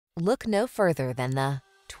Look no further than the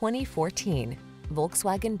 2014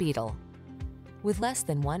 Volkswagen Beetle. With less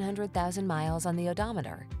than 100,000 miles on the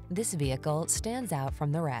odometer, this vehicle stands out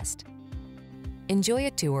from the rest. Enjoy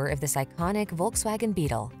a tour of this iconic Volkswagen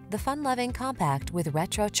Beetle, the fun-loving compact with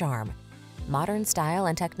retro charm. Modern style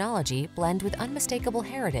and technology blend with unmistakable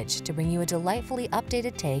heritage to bring you a delightfully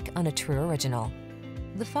updated take on a true original.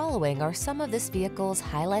 The following are some of this vehicle's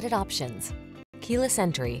highlighted options: keyless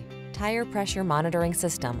entry, tire pressure monitoring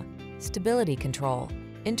system, stability control,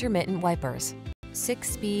 intermittent wipers,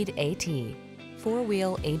 6-speed AT,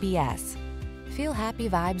 4-wheel ABS. Feel happy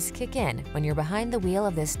vibes kick in when you're behind the wheel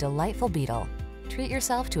of this delightful Beetle. Treat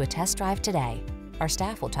yourself to a test drive today. Our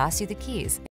staff will toss you the keys